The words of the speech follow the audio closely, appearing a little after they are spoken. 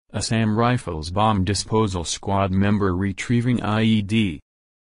Assam Rifles Bomb Disposal Squad member retrieving IED.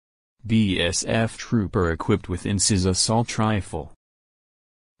 BSF trooper equipped with INSAS assault rifle.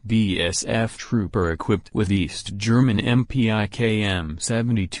 BSF trooper equipped with East German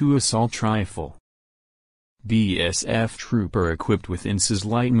MPIKM-72 assault rifle. BSF trooper equipped with INSAS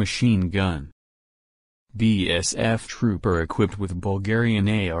light machine gun. BSF trooper equipped with Bulgarian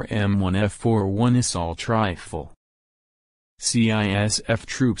AR-M1F41 assault rifle. CISF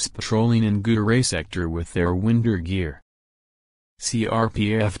troops patrolling in Guray sector with their winter gear.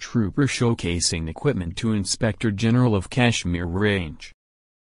 CRPF trooper showcasing equipment to Inspector General of Kashmir Range.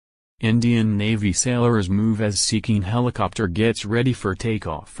 Indian Navy sailors move as seeking helicopter gets ready for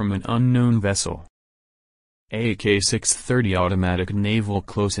takeoff from an unknown vessel. AK-630 automatic naval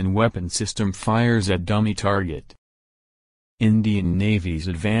close-in weapon system fires at dummy target. Indian Navy's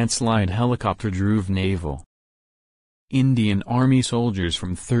Advanced Light Helicopter Dhruv Naval. Indian Army soldiers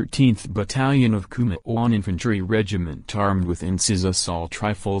from 13th Battalion of Kumaon Infantry Regiment armed with INSAS assault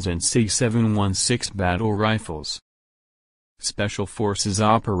rifles and SIG-716 battle rifles. Special Forces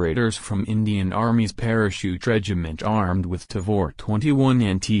operators from Indian Army's Parachute Regiment armed with Tavor 21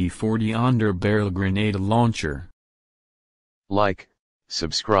 and T-40 under-barrel grenade launcher. Like,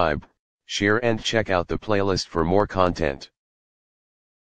 subscribe, share and check out the playlist for more content.